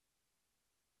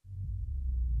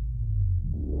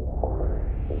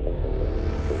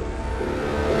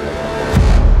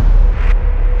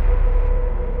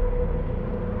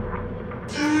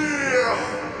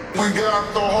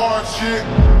shit.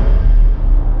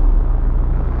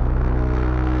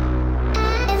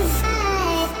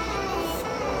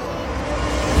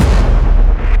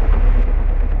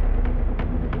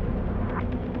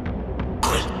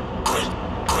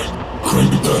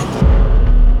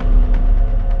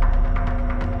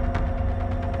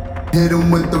 Hit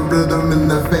 'em with the rhythm in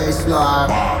the face line.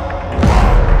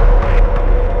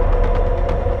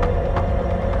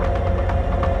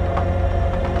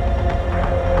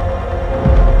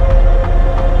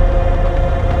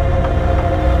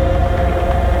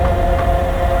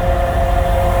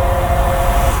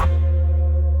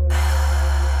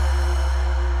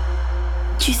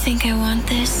 Do you think I want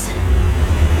this?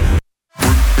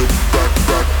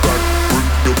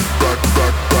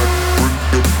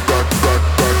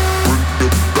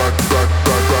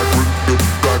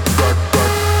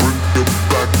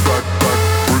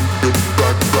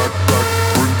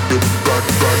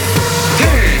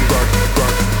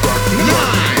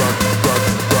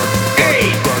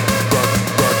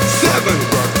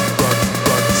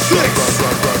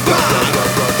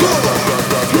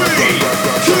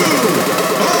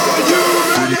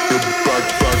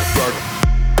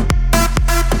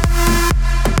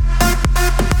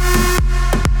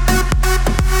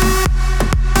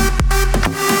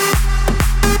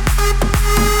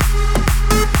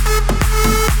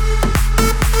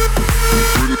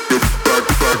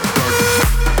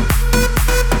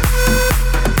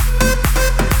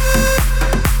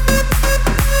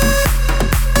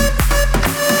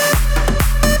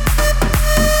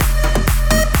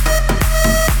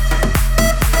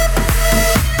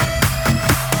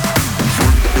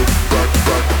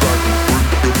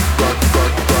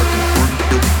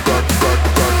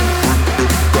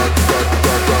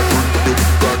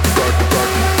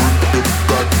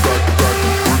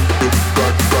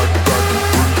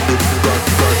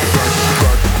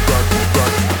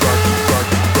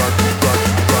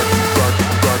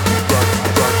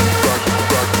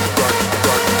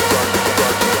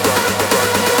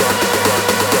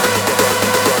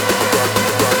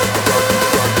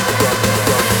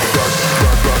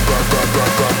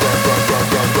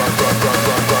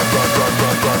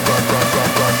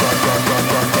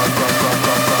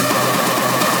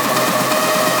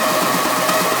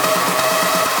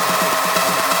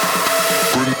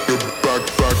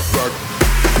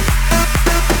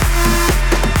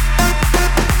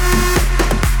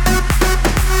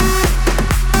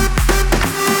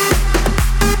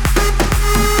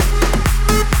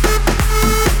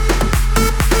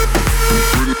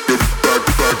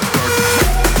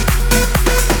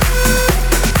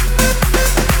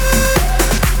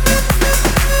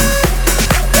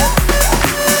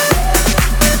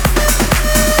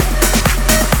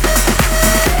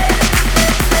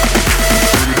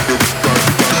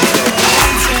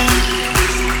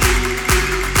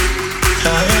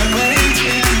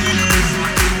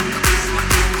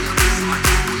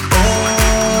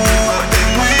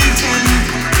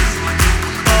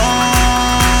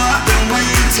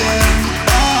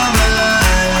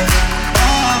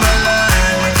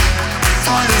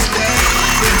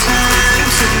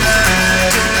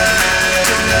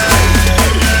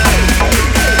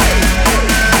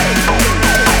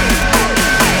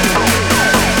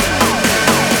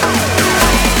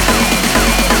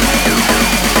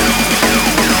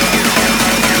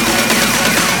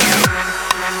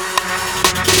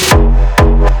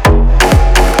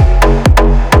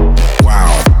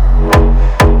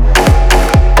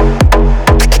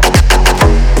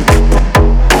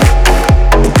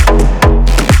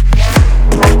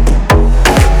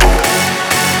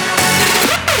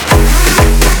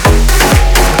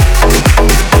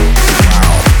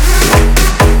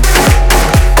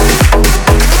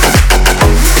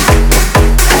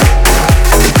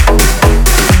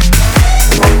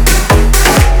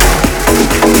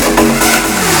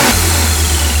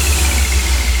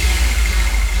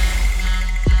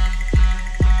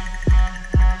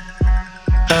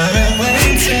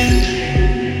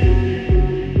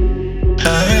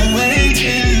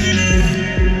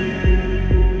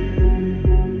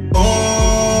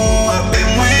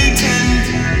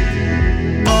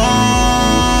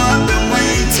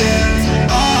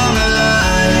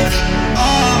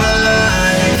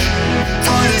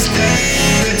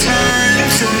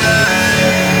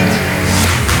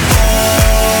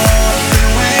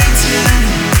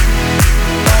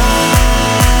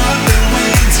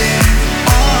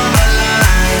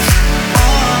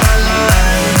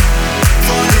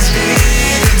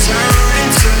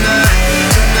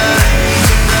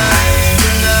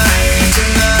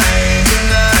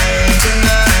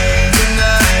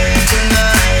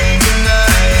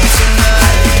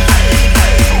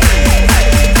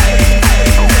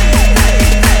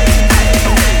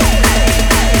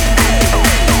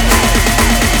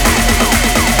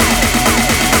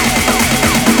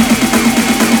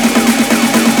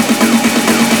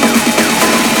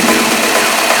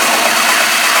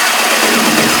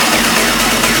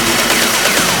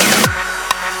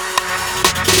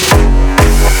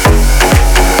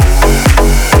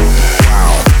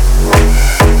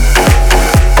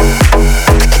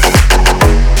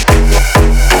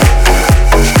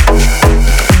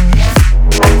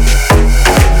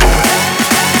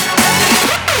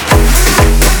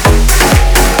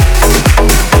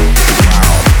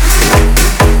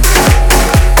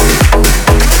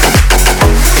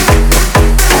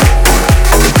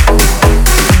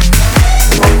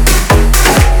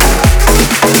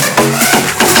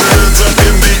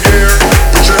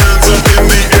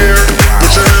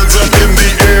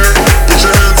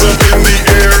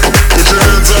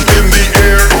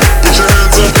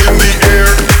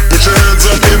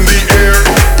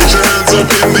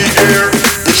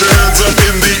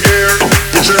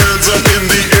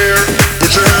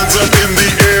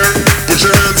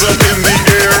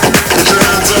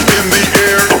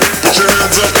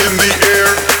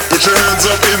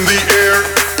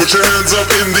 up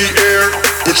in the air.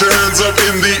 Put your hands up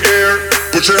in the air.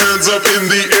 Put your hands up in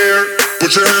the air.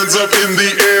 Put your hands up in the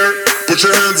air. Put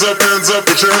your hands up, hands up.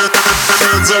 Put your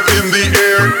hands up in the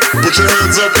air. Put your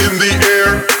hands up in the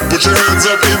air. Put your hands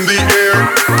up in the air.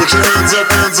 Put your hands up,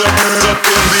 hands up, hands up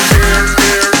in the air,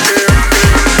 air, air.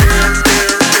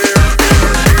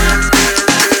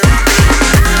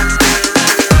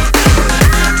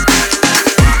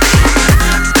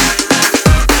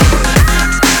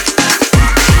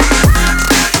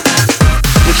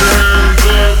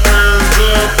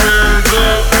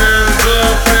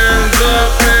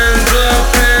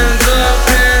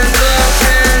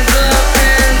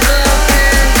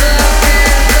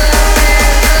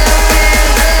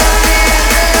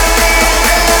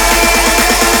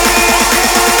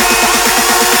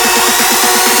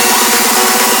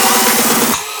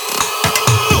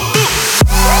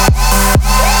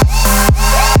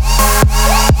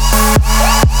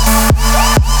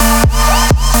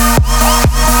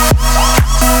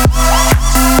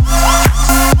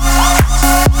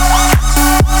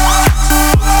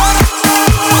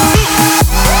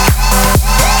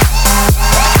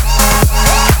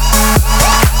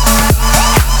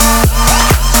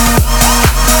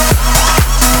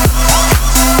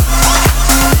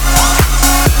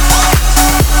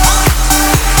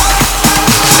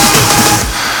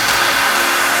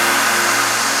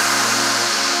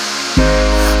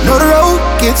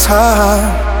 It's hard,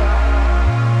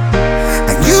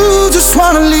 and you just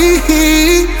wanna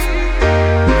leave.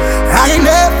 I ain't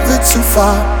never too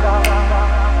far.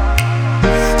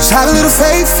 Just have a little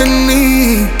faith in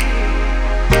me.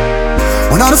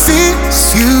 When all the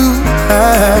fears you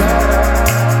had,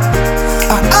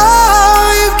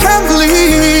 you can't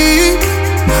believe.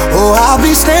 Oh, I'll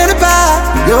be standing by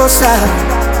your side.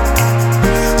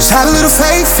 Just have a little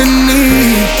faith in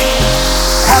me.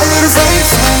 Have a little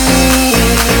faith in me.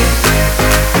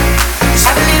 Just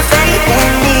have a little faith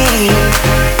in me.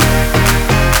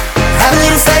 Have a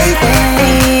little faith in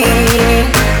me.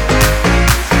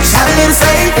 Just have a little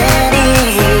faith in me.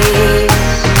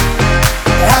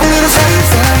 Have a little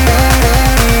faith in me.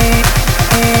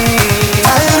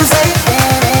 Have a little faith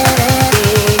in me.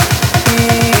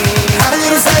 Have a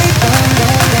little faith in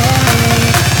me.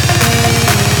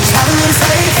 Just have a little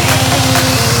faith in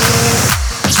me.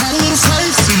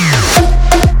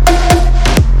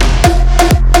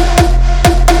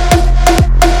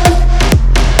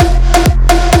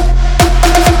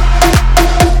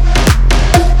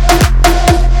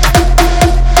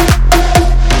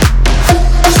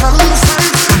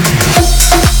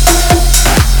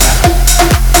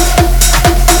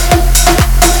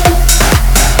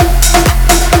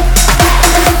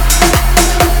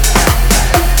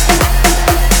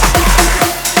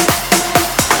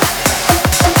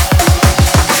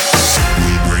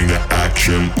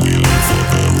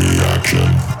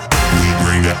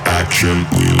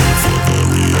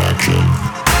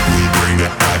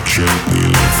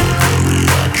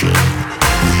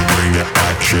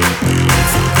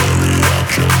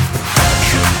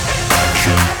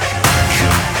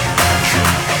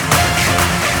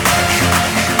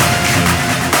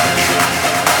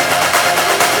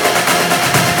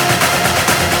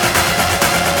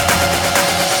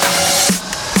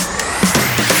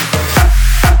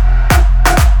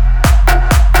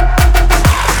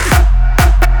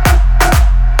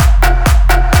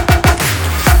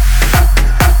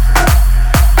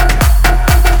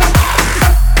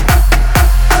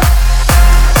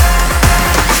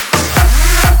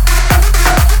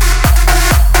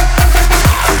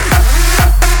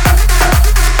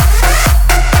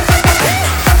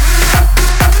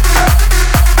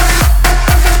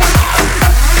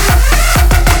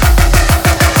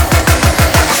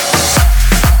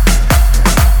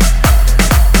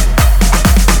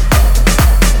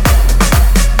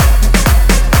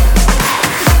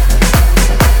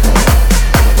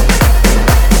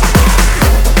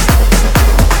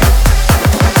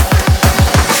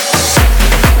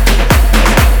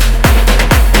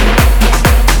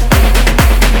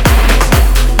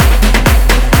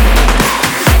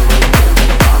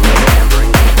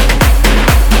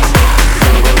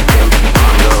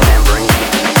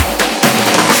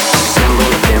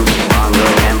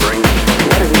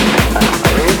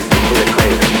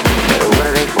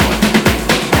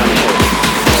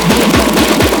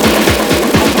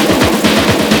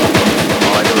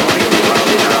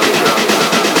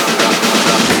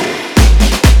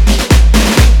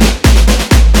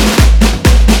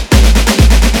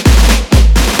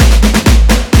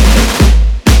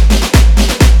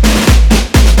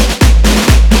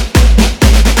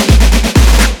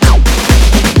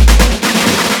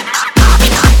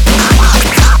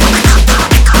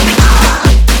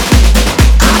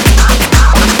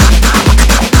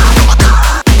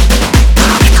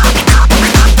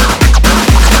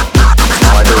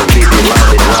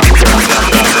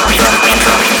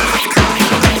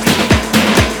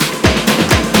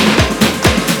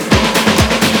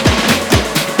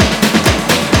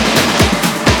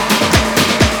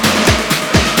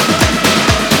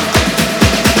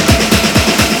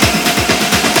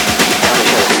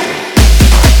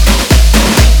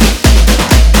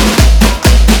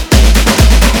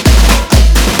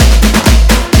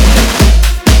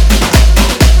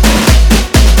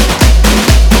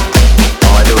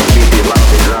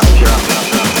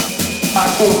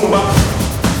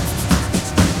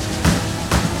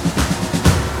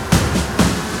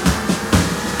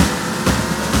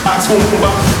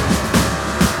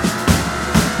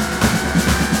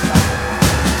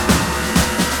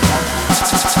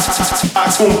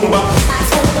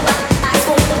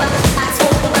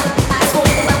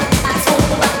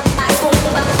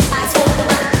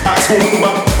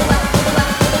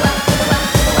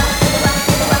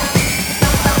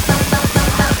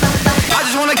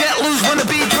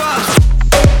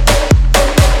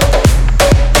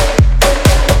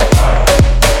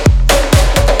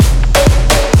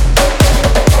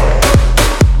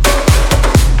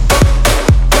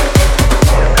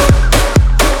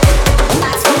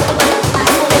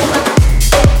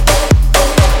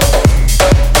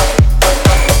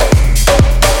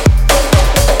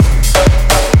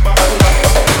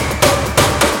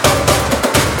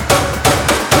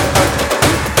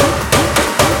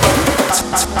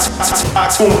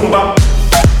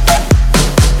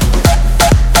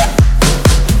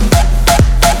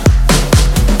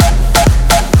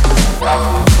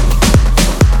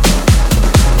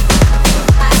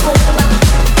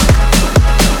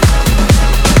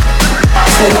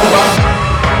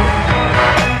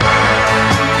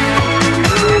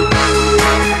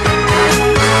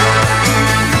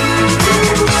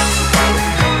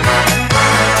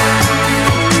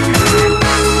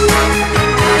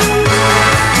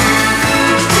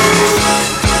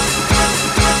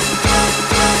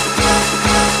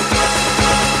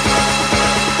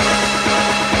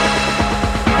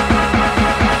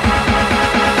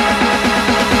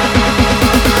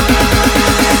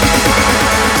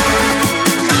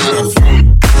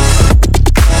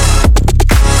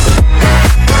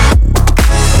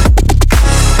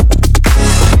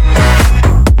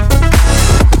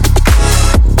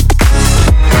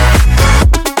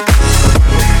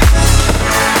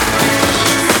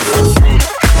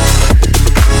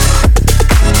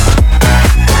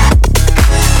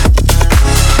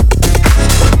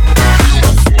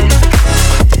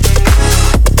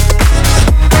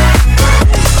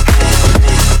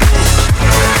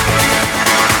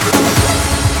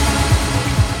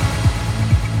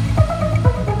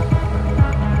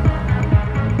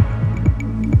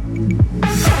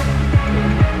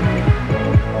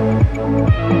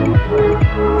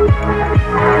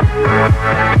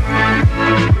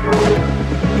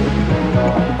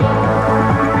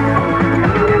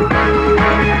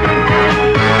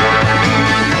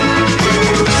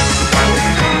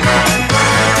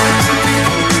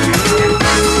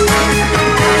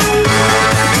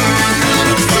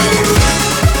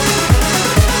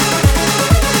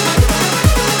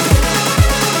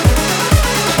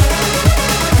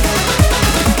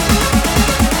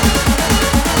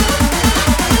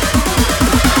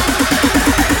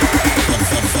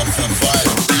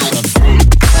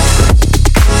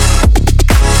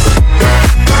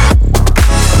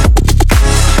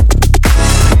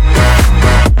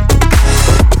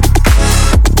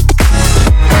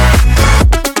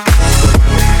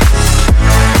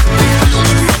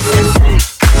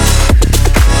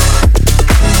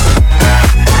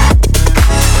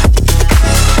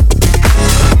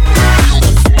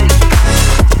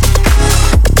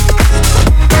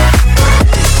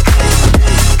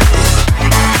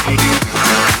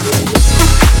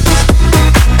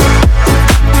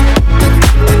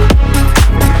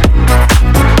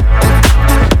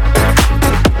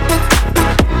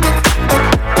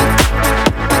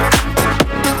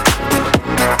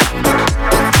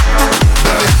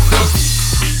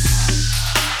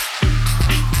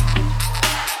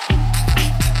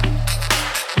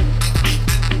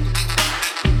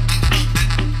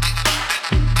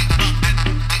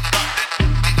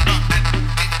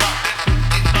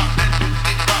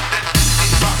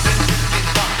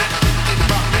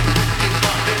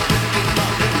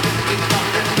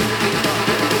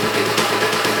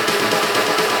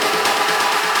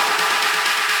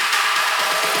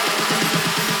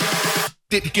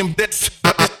 Taking bits.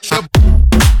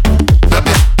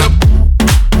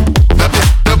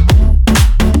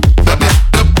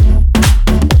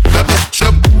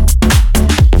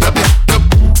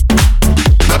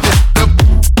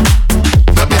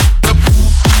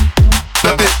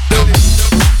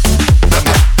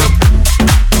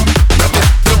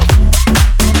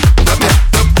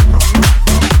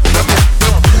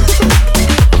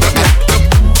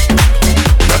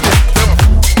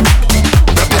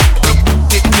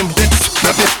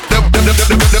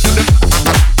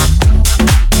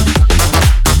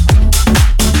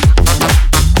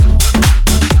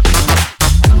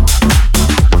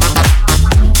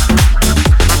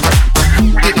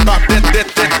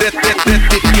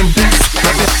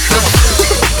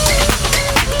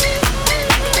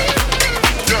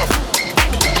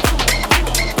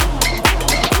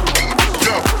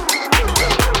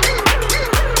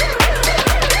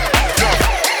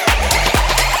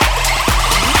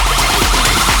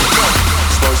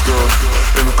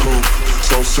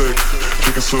 so sick.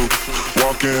 Chicken soup,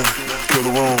 walk in, kill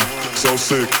the room, so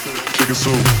sick. Chicken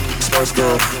soup, Spice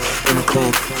Girl in the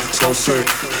coupe, so sick.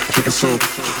 Chicken soup,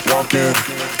 walk in,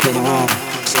 kill the room,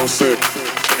 so sick.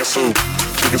 Chicken soup,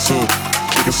 chicken soup,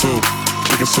 chicken soup,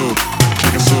 chicken soup,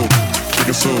 chicken soup,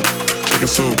 chicken soup, chicken soup, chicken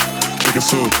soup, chicken soup, chicken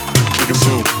soup, chicken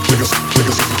soup, chicken soup, chicken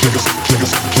soup, chicken soup, chicken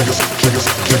soup, chicken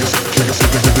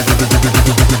soup, chicken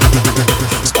soup.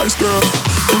 Spice Girl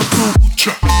in the coupe.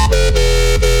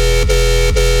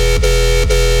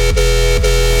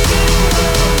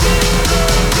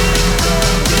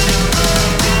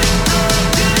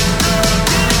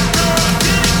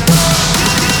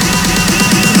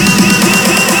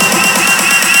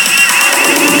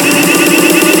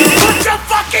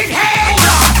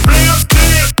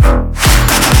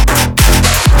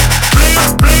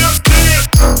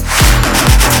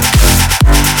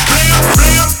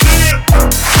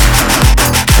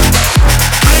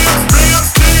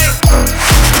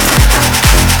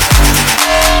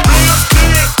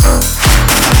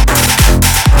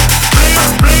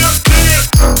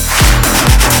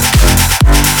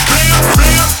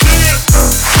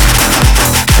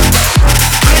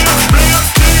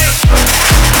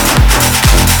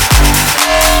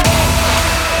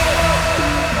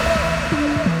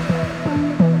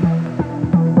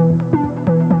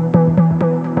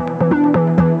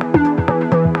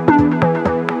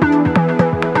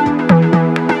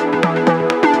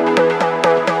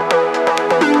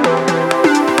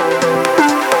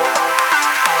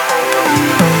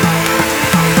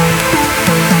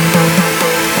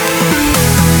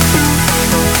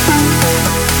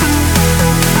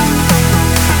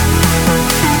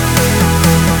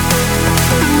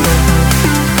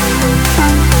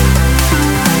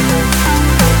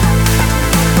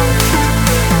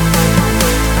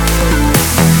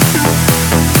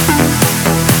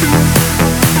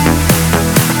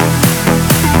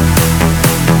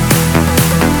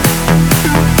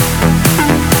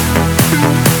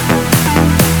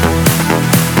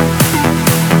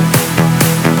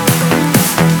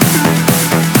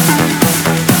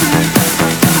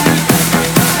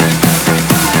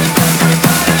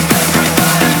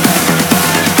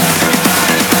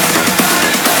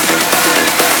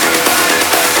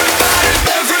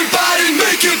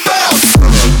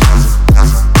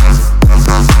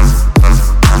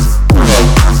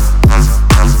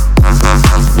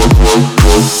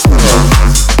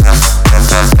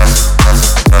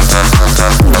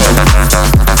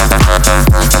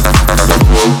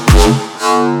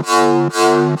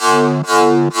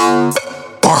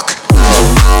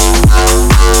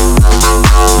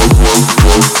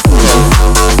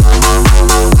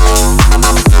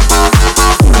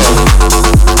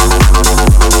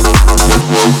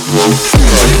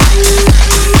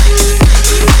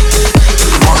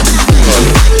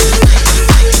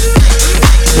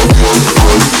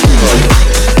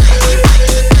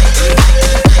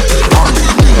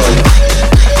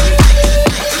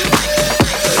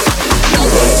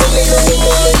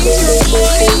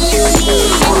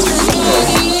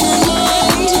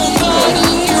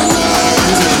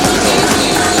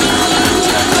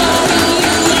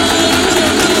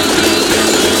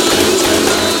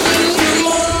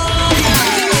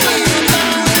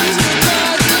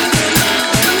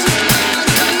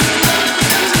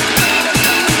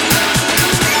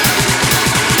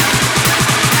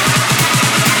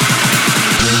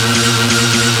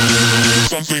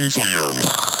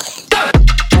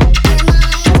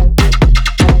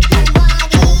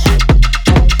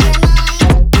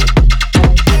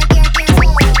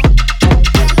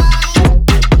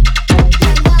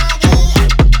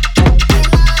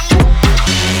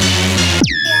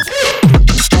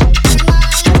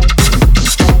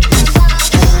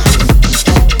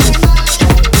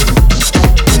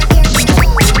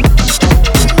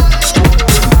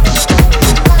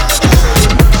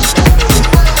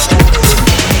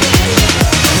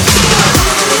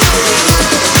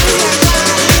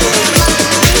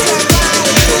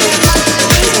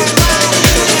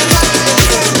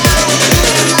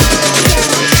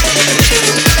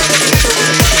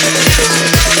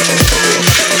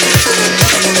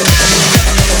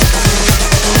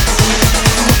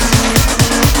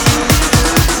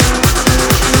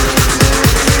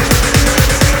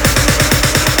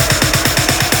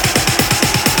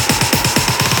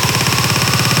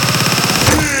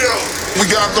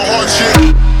 got the hard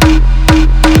shit.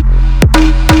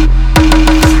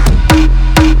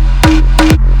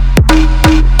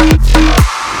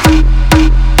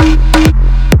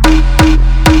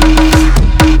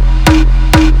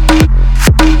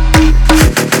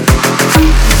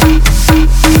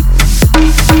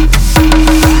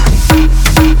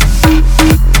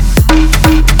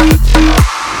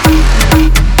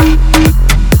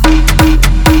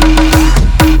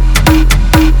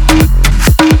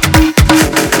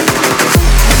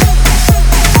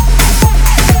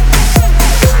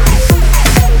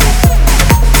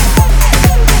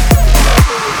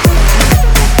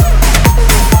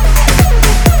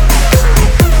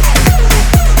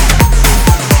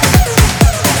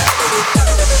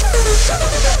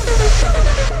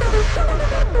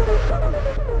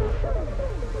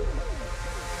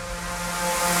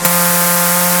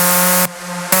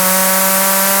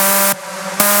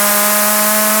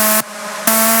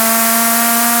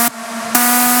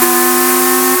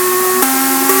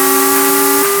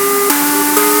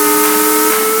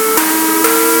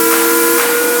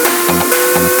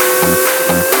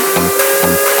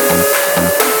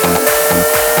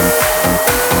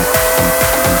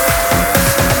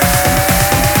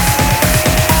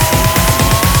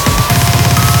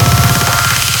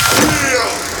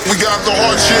 got the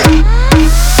hard shit.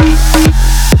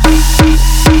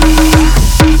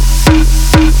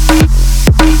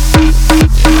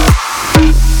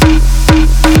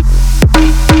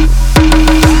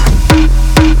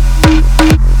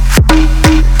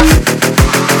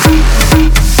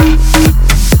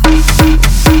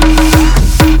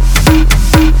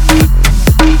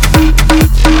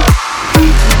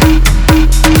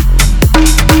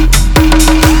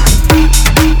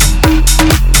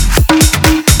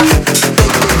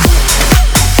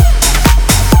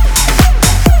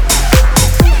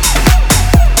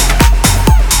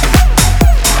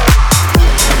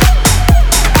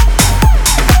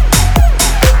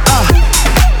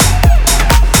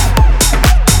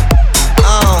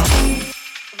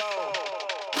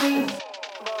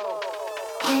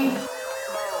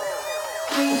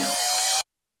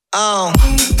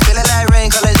 Feeling like rain,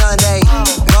 call it Sunday.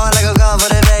 Going like a gun for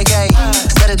the vacay.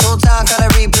 Set it 2 times, call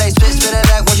it replay. Spit it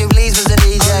back, won't you please, Mr.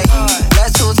 DJ?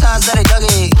 Last 2 times, let it dug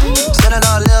it. Sending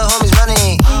all little homies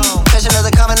running. Catch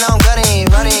another coming, now I'm gunning.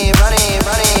 Running.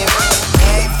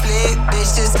 Back flip,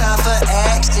 bitch, this time for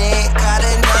action. Got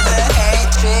another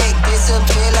hat trick.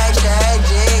 Disappear like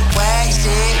tragic. Wax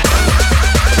shit.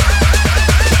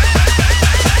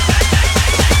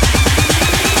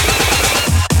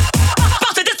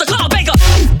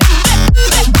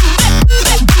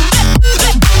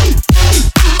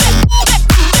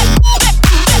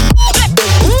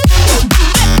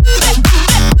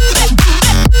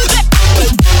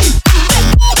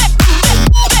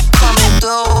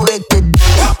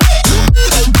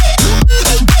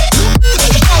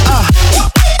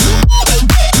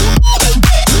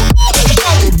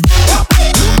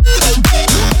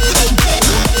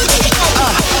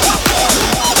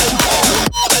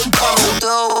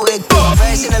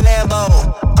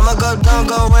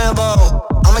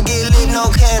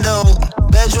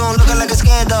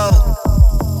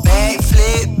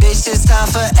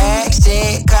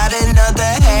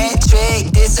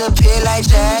 Disappear like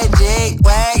tragic,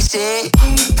 wax shit.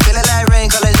 Feeling like rain,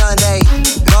 call it Sunday.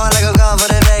 Going like a gun for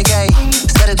the vacay.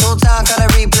 Set it 2 times, call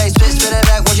it replay. Spit it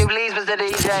back, won't you please, Mr.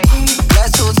 DJ?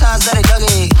 Last 2 times, let it dug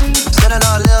it. Sending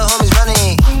all little homies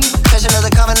running. Catch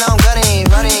another coming, now I'm gunning.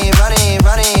 Running.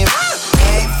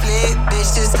 Back flip,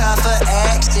 bitch, this time for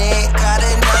action. Got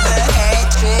another hat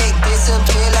trick.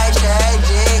 Disappear like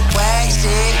tragic, wax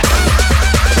shit.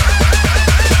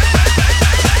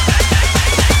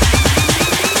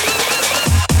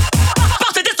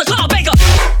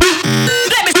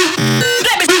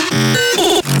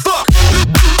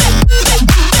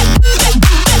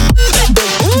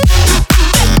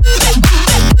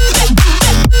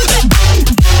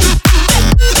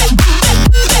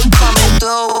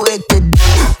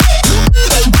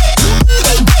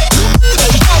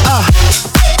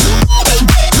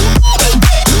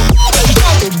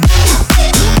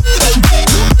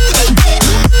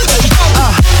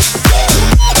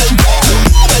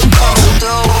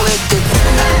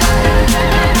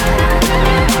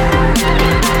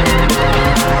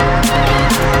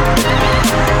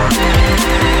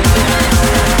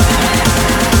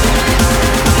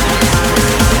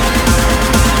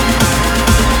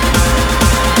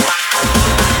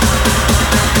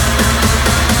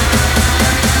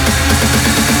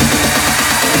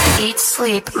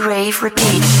 Sleep, rave,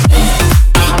 repeat.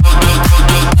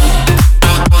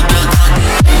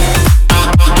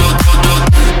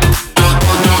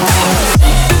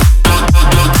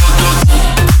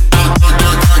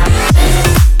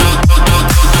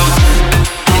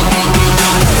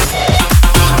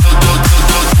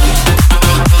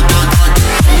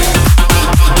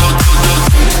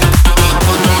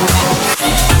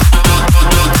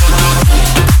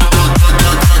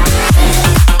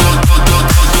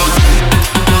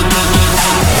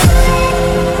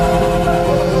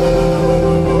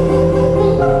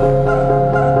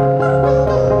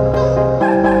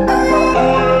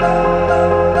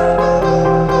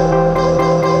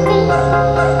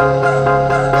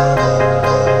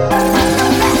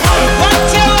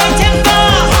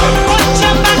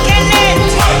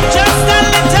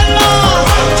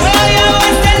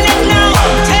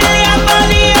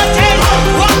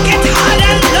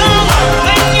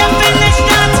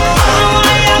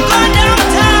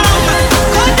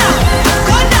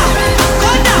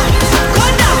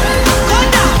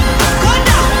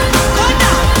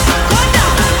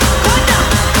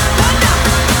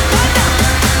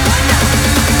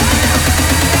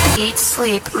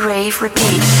 Sleep, rave,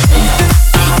 repeat.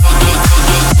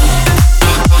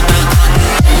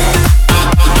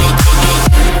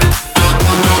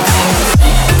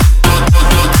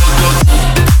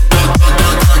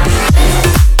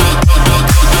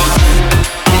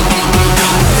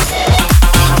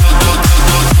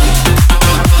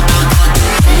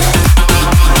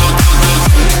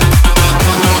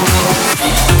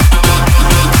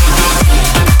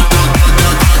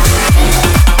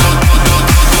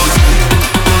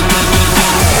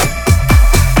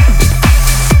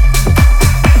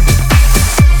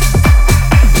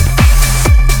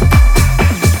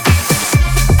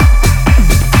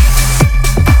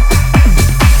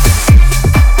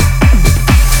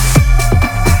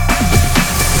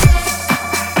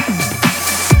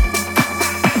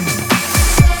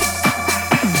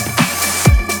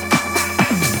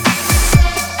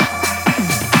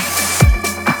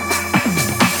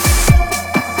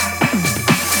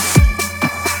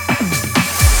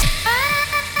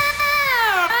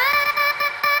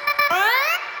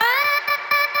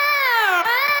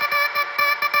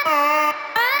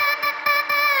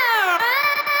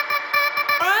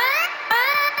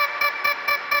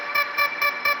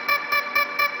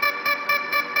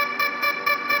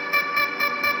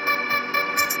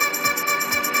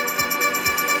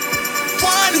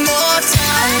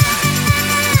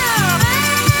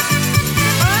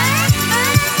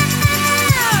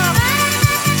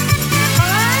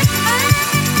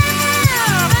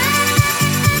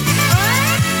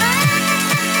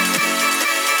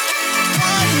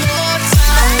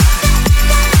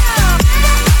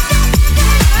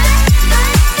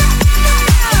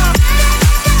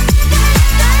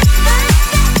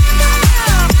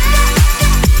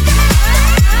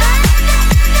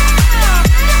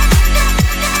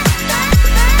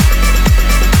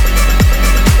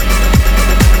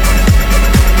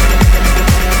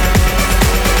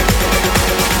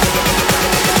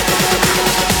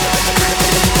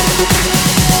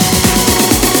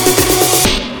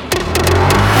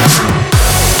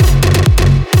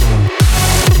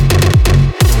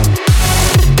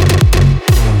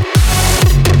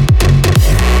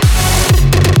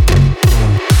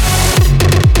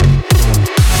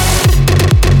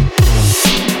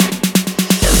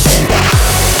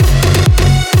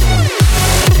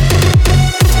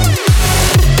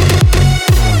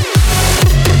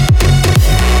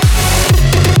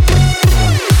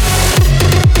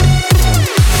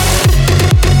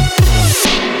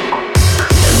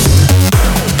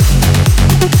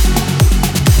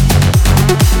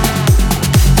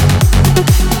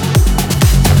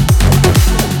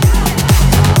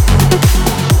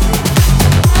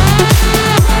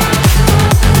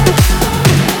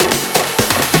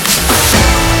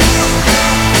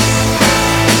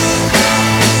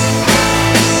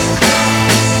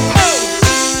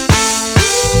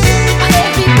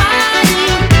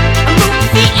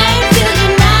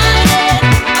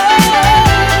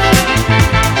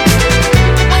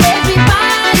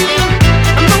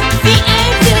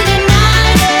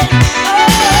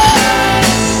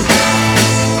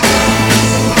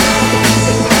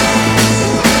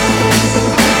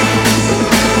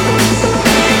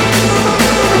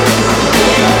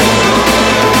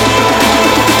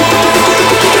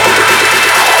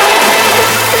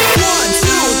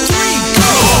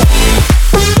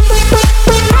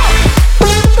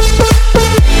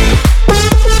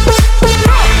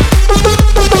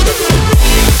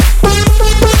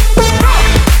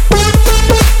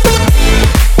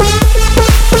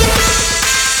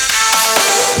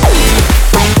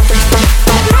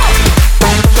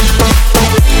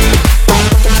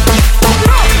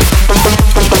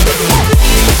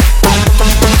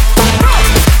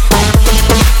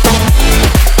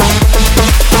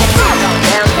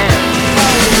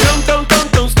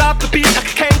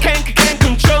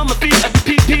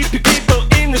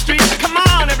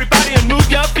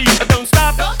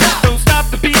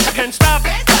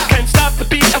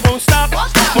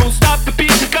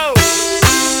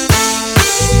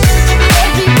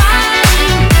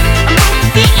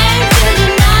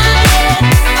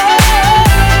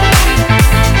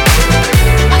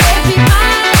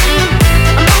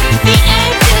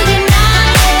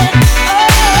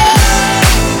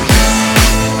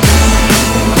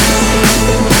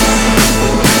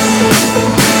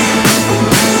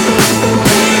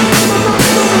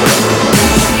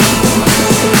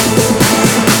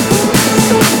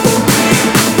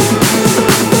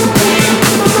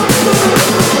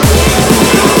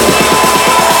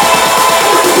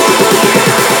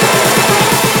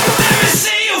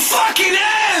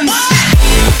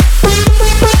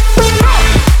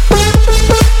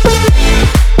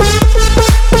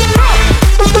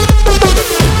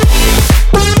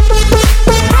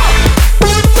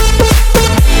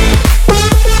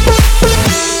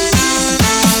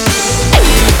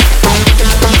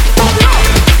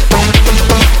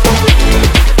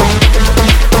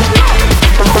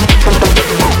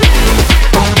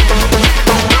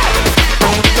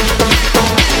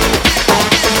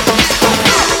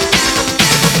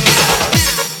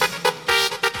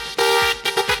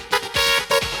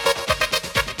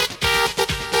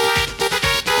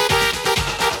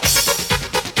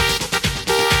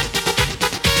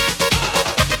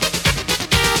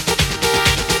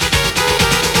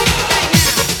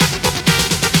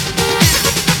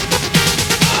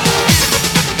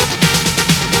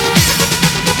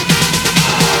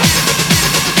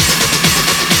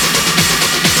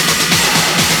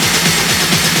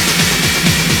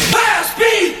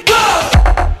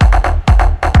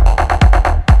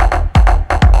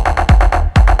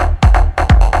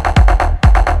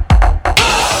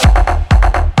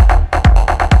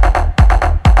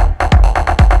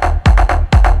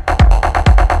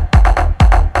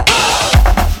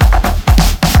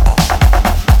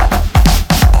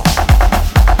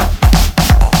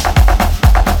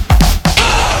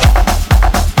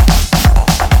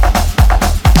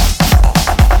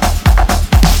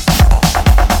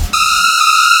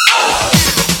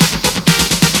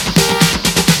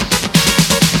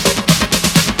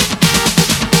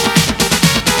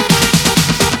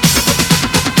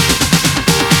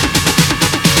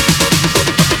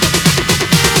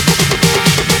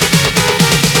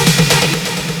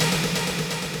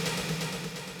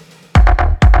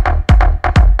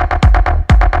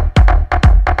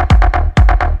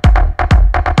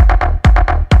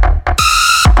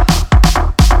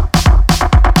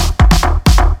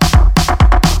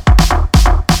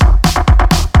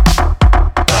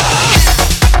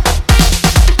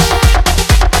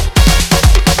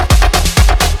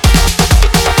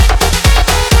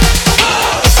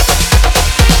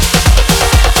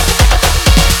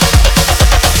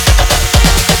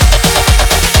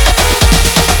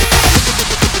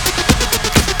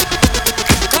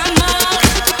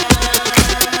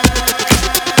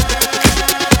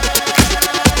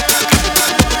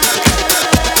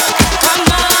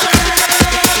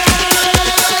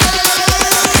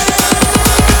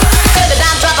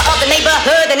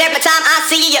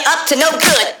 up to no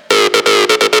good.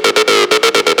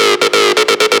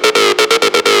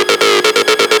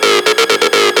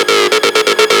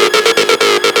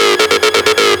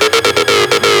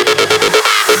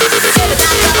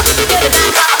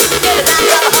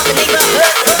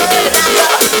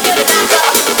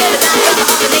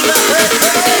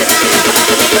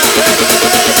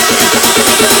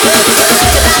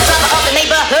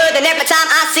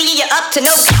 To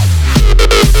no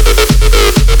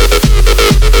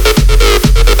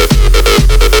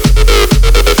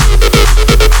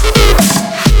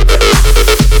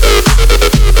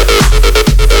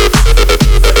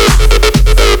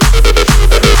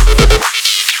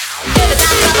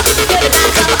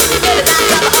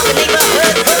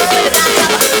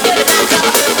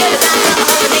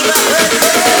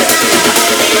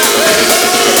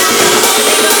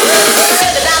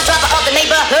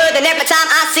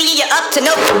to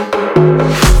no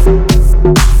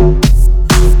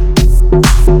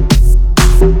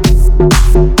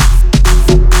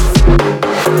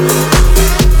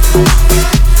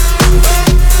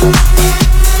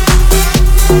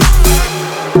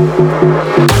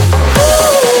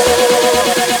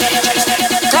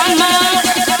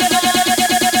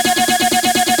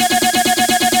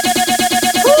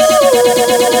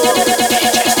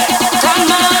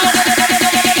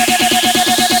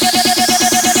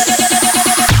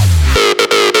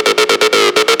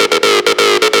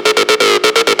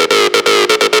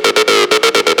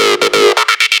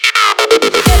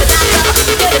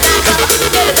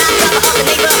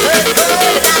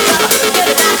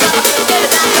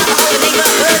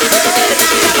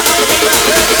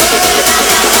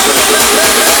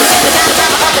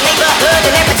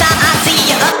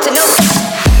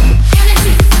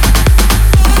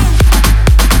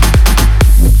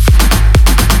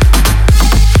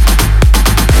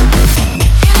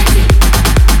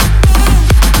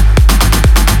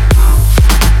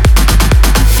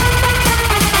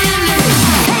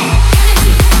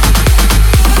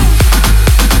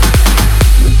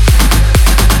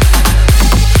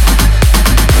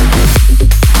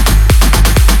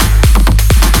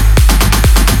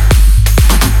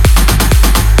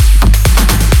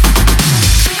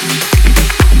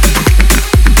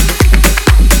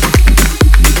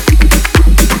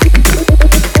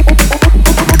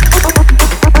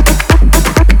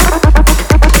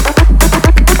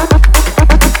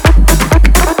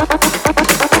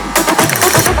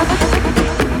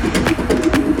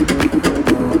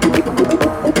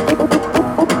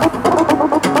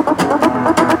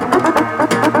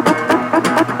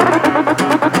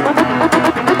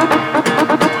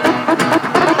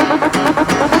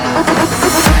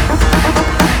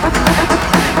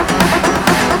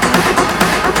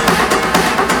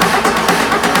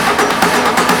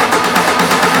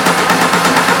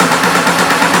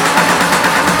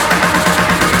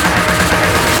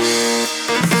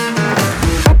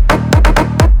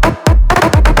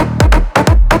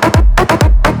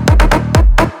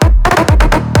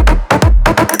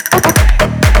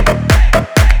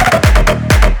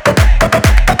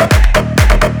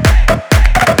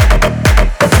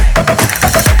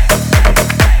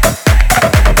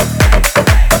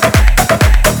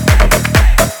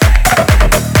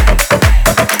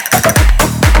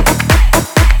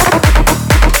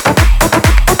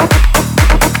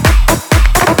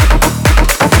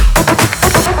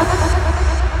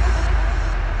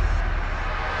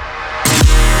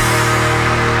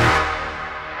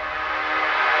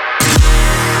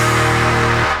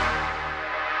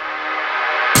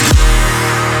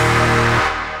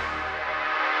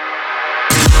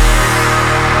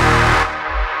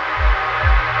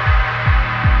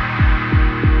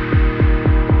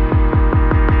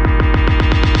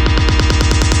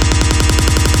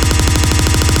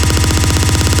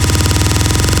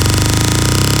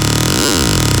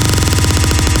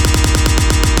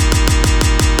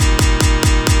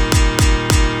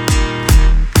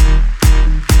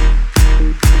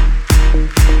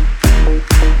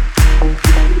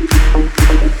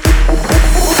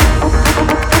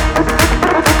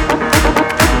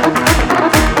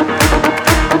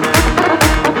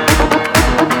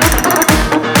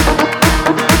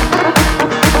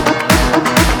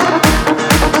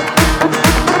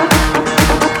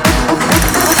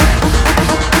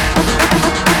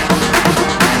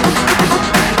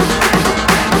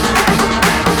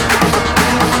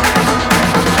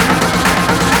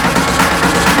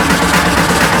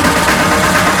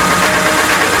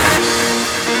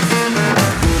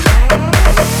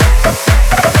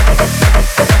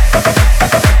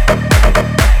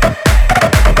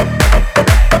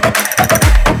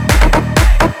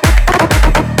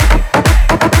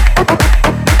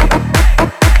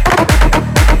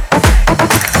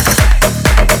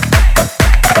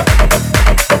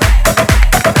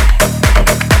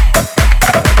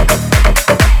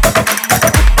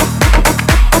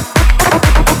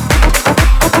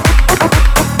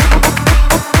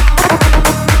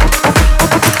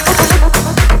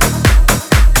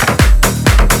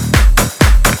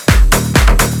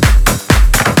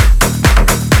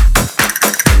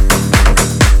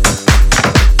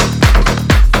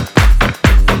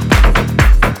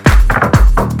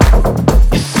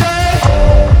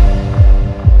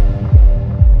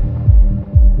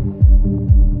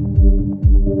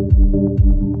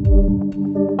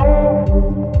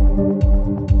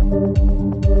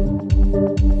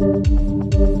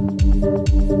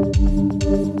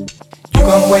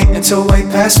until way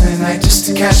past midnight just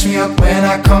to catch me up when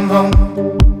I come home.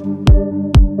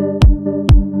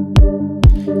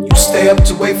 You stay up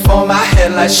to wait for my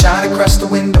headlights shine across the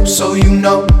window so you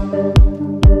know.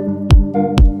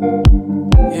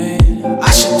 Yeah, I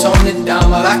should tone it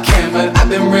down while I can, but I've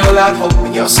been real loud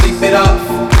hoping you'll sleep it off.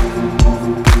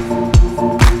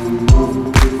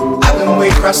 I've been way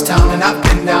across town and I've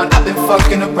been down, I've been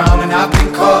fucking around and I've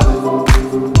been caught.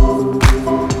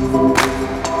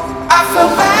 I feel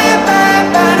bad,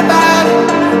 bad, bad about it,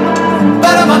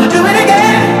 but I wanna do it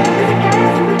again.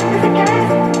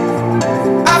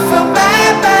 I feel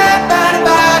bad, bad, bad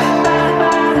about it,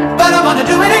 but I wanna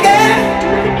do it again.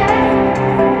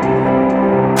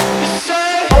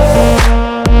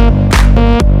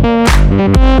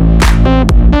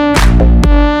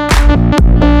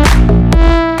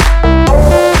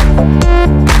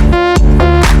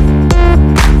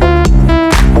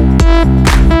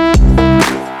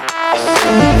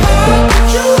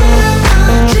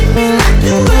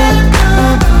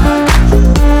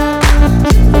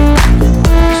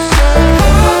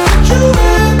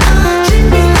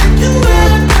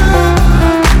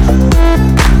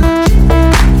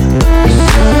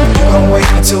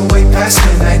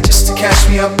 Catch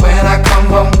me up when I come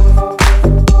home.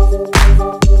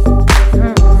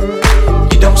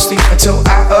 You don't sleep until I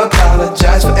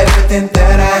apologize for everything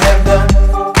that I have done.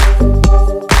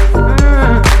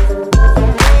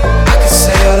 I can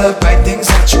say all the right things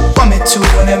that you want me to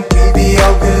and then we be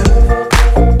all good.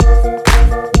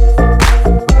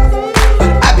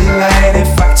 But I'd be lying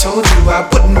if I told you I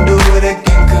wouldn't do it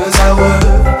again, 'cause I would.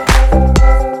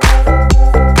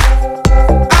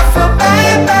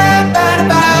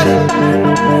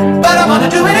 But I wanna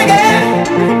do it again.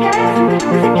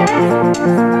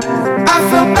 I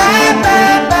feel bad,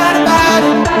 bad, bad about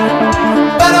it,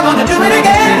 but I wanna do it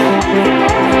again.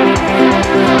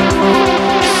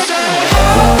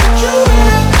 Would you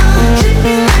ever treat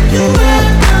me like you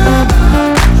ever?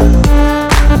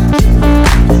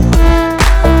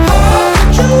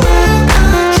 Would you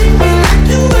ever treat me like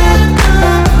you ever?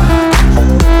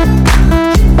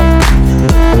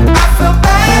 I feel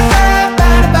bad, bad,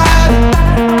 bad about it,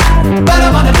 but I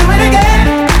wanna do it again.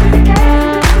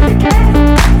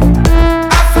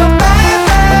 I feel bad,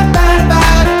 bad, bad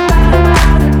about it,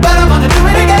 but I wanna do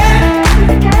it again.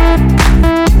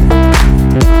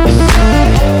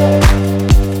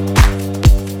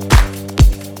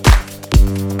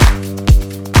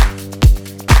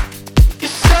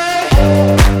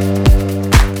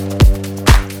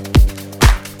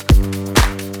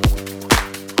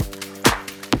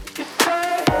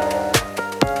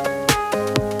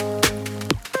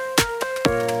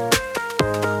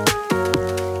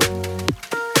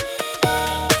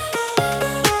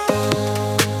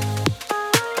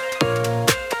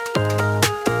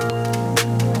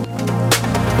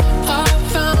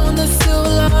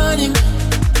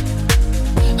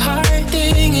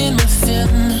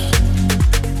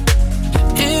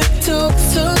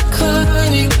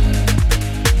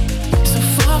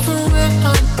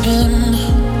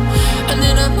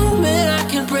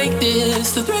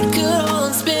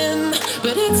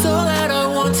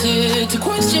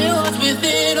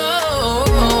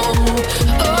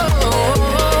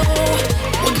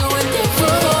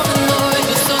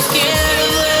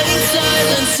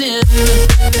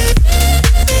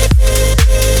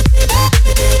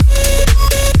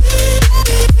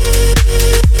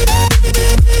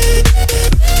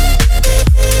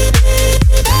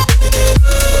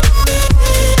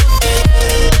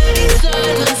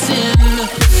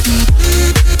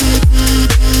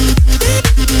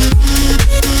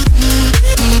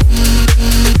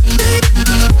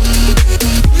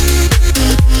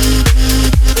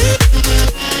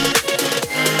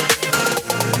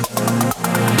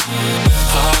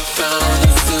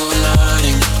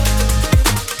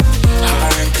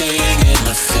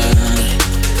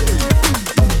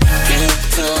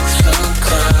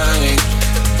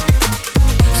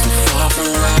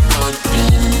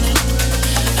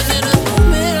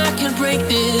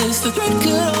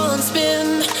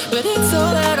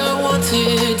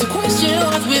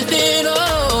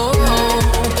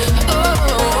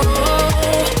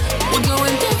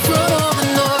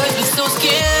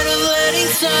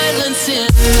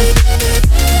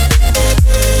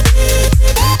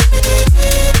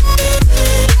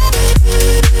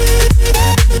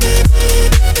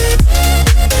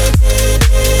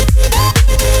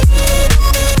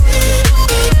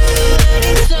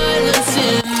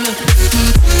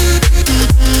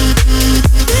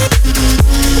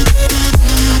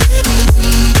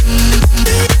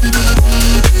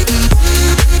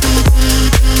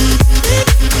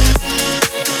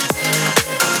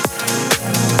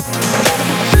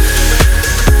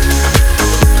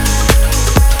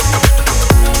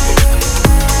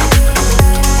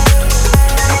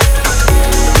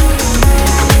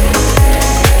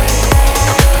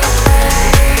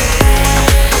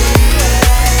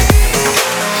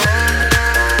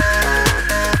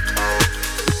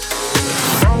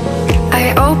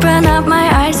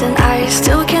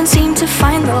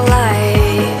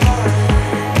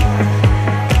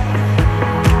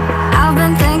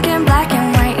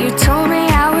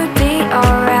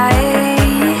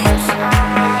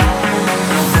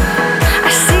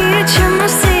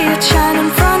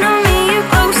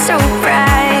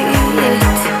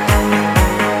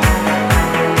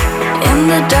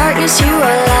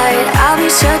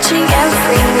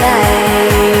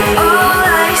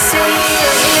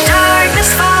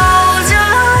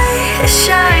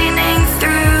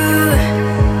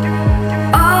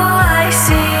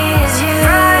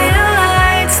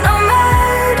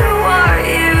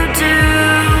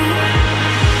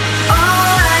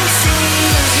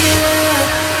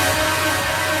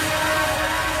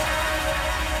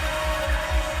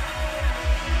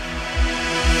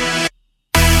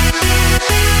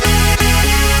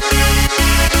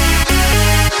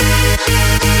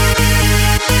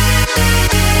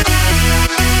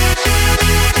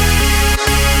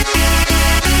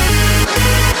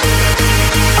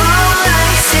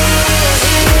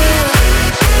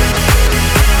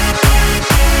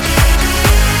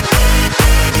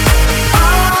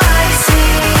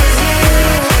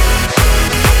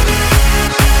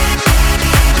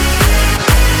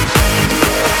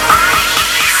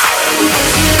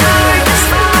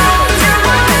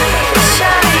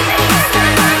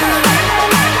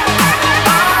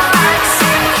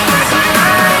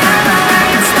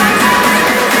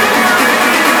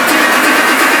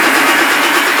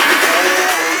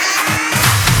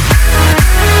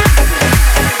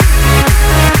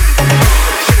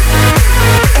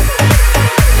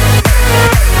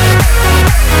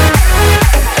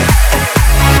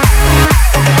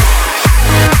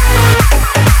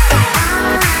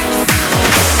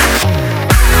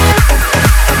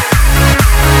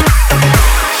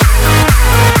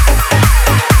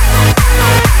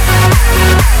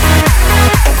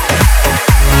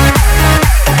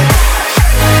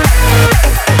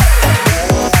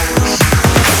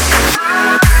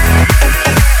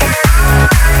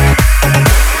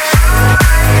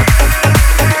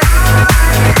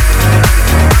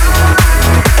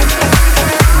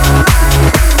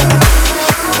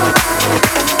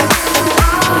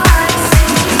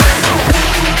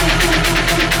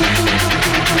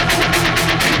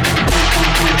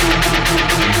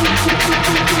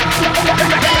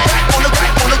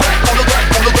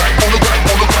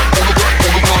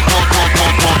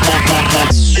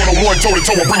 toe to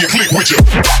toe and bring your clique with you.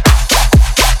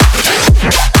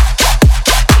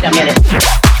 Wait a minute.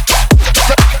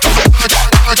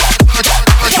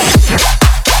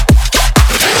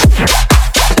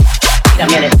 Wait a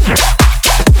minute.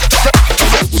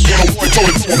 Get a boy toe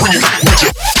to toe and bring your clique with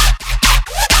you.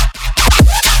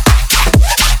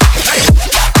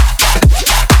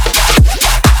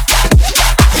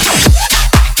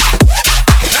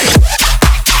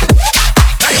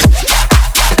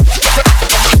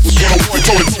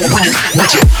 Bring it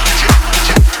with you.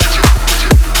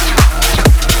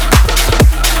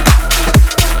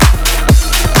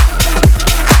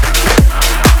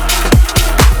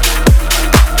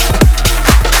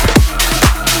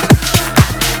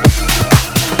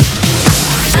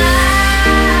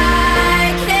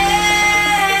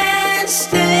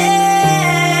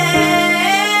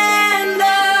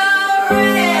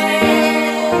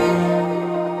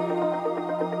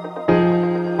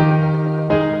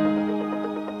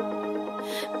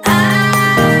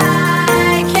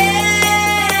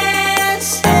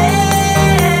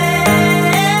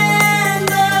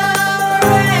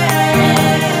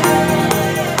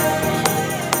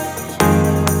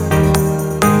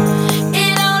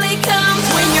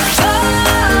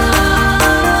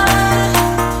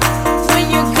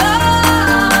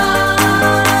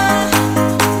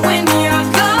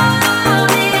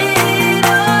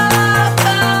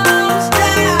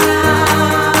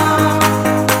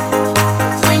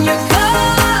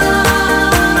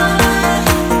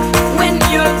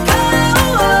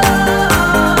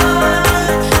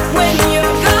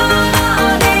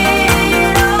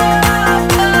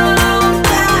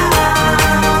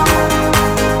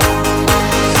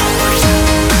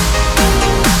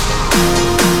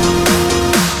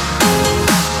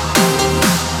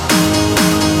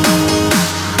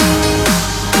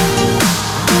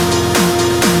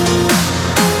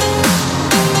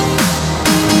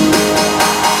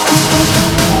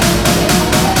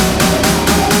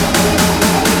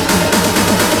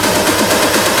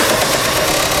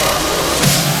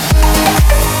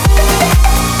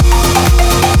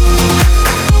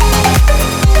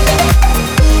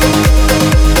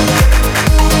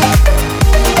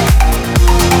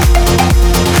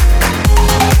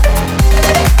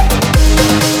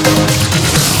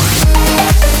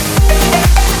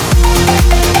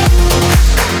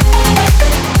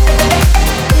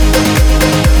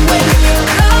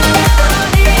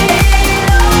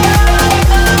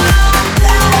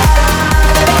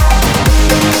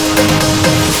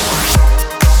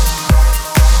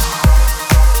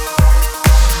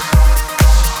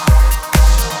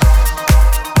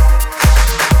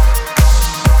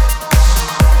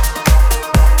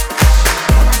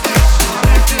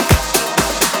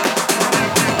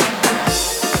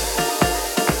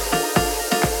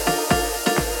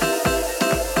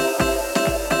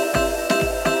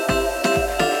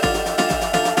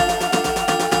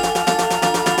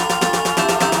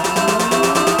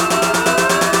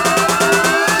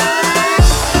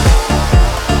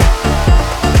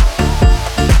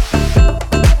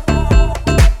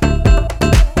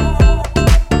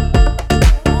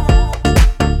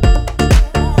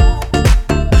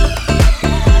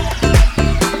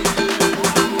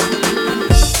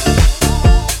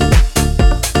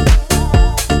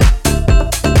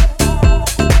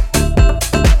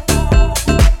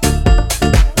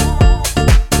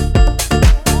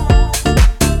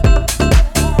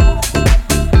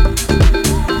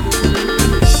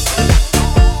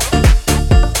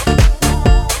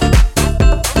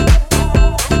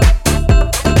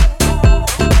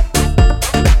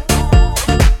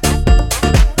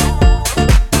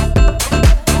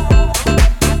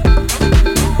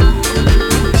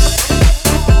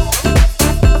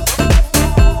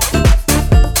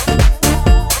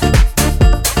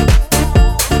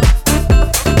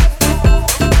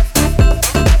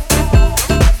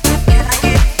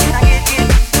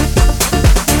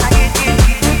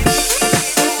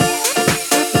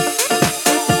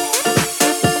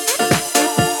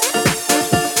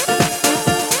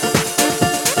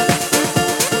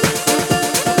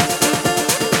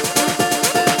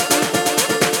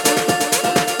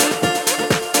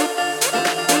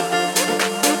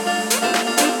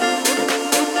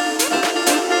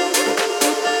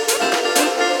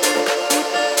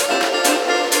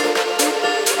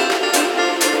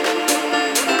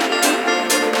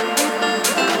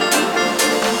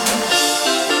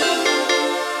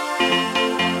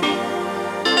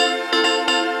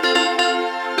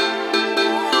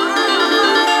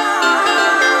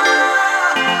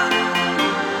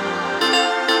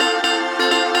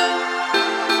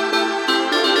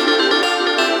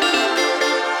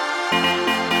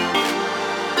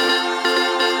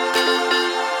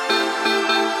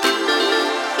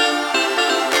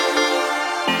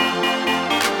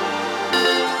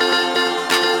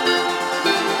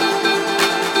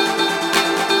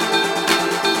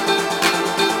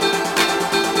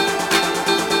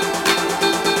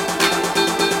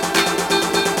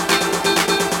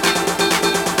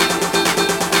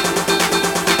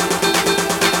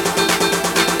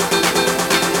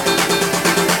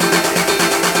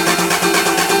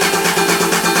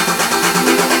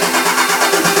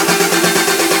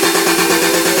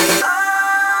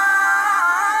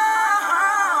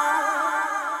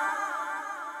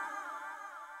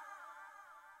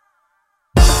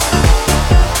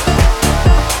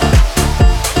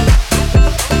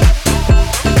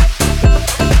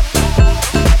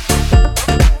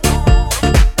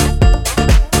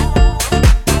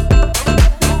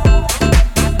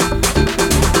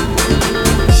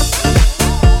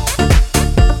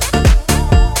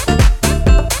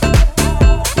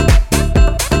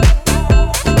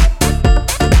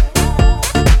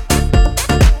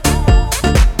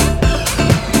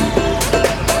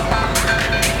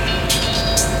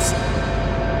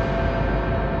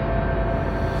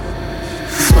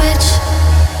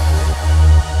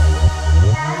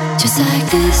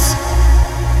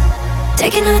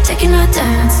 taking our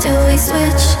turns till we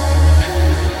switch.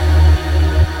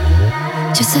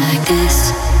 Just like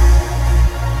this.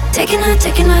 Taking our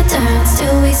turns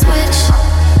till we switch.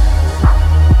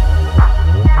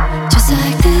 Just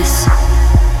like this.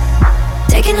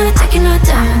 Taking our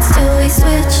turns till we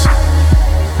switch.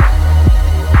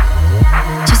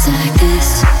 Just like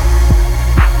this.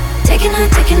 Taking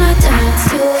our turns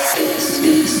till we switch.